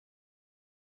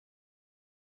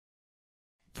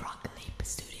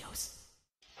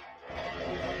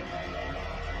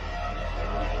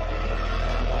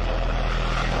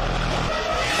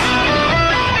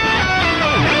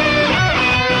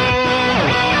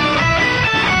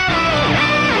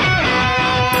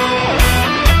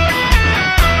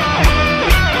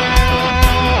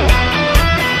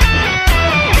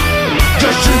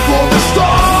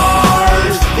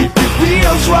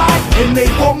And they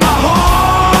want my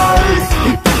heart.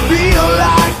 If you feel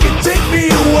like it, take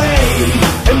me away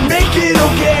and make it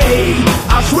okay.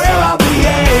 I swear I'll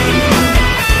behave.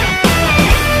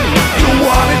 You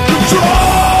wanted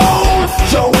control,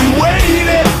 so we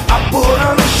waited. I put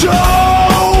on a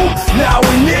show. Now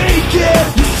we're naked.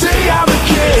 You say I'm a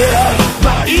kid.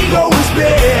 My ego is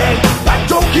big. I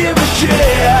don't give a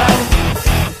shit.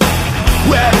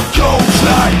 Well, it goes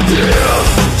like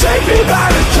this. Take me by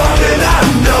the tongue and I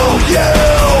know you.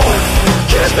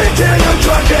 Kiss me till you're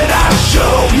drunk and I'll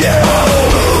show you.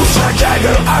 Moves like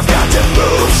Jagger, I've got to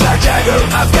move like Jagger,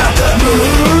 I've got to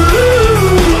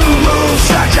move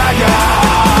like Jagger.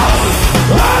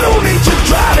 I don't need to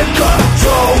try to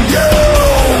control you.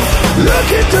 Look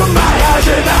into my eyes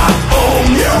and I own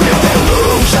you. If they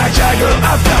move like Jagger,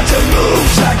 I've got to move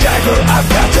like Jagger, I've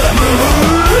got to move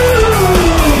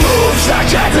like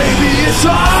Jagger. Baby, it's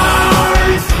hard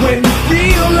when you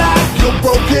feel like you're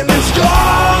broken and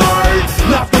scarred.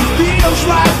 Nothing feels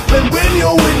right, but when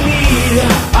you're with me,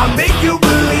 I make you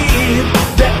believe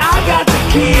that I got the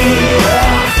key.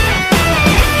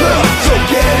 So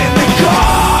get in the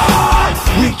car,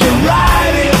 we can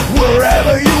ride it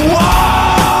wherever you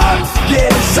want.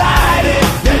 Get inside it,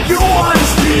 and you wanna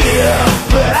steer,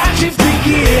 but I shift the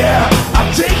gear, I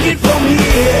take it from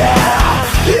here.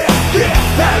 Yeah,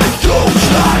 and it goes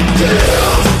like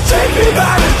this. Take me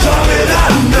by the tongue and I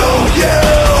know you.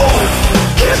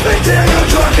 Kiss me till you're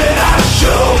drunk and I'll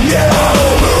show you.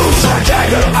 Moves like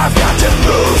Jagger, I've got to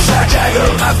move like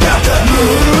Jagger, I've got to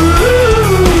move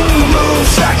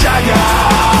like Jagger.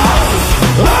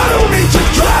 I don't need to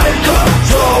try to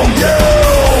control you.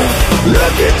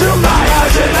 Look into my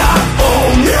eyes and I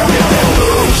own you. If they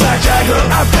move like Jagger,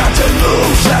 I've got to move like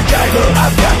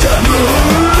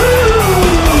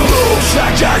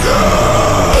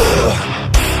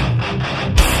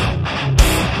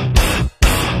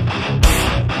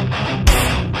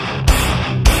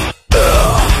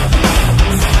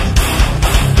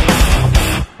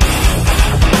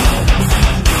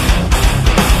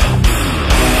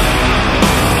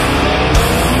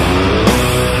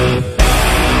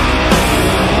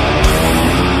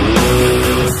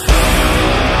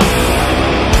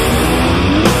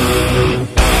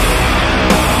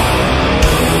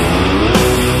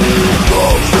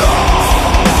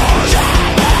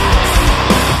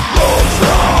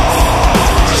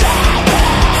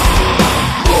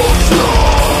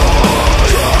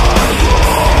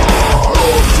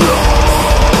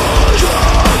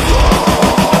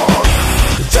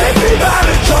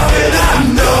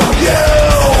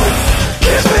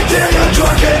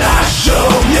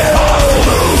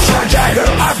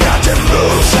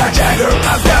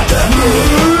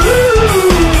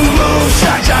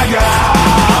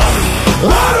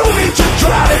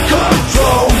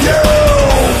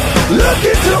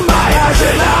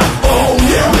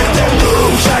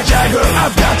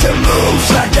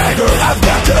Jagger, I've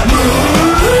got to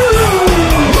move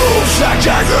like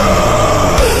Jagger.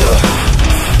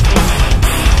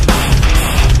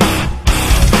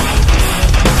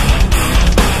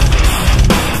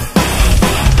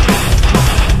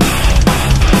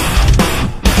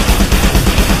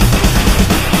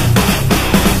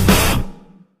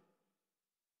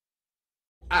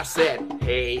 I said,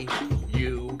 hey,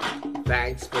 you,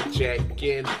 thanks for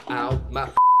checking out my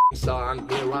song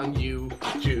here on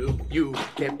YouTube. You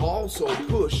can also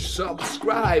push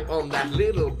subscribe on that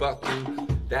little button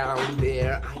down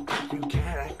there. I think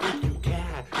you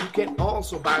can. You can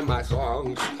also buy my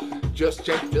songs. Just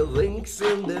check the links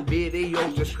in the video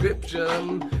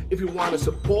description. If you want to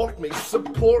support me.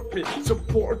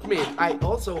 I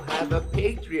also have a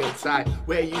Patreon site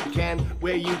where you can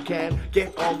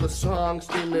get all the songs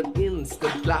in an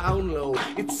instant download.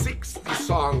 It's 60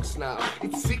 songs now.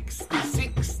 It's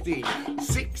 60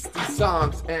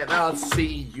 songs, and I'll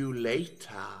see you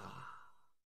later.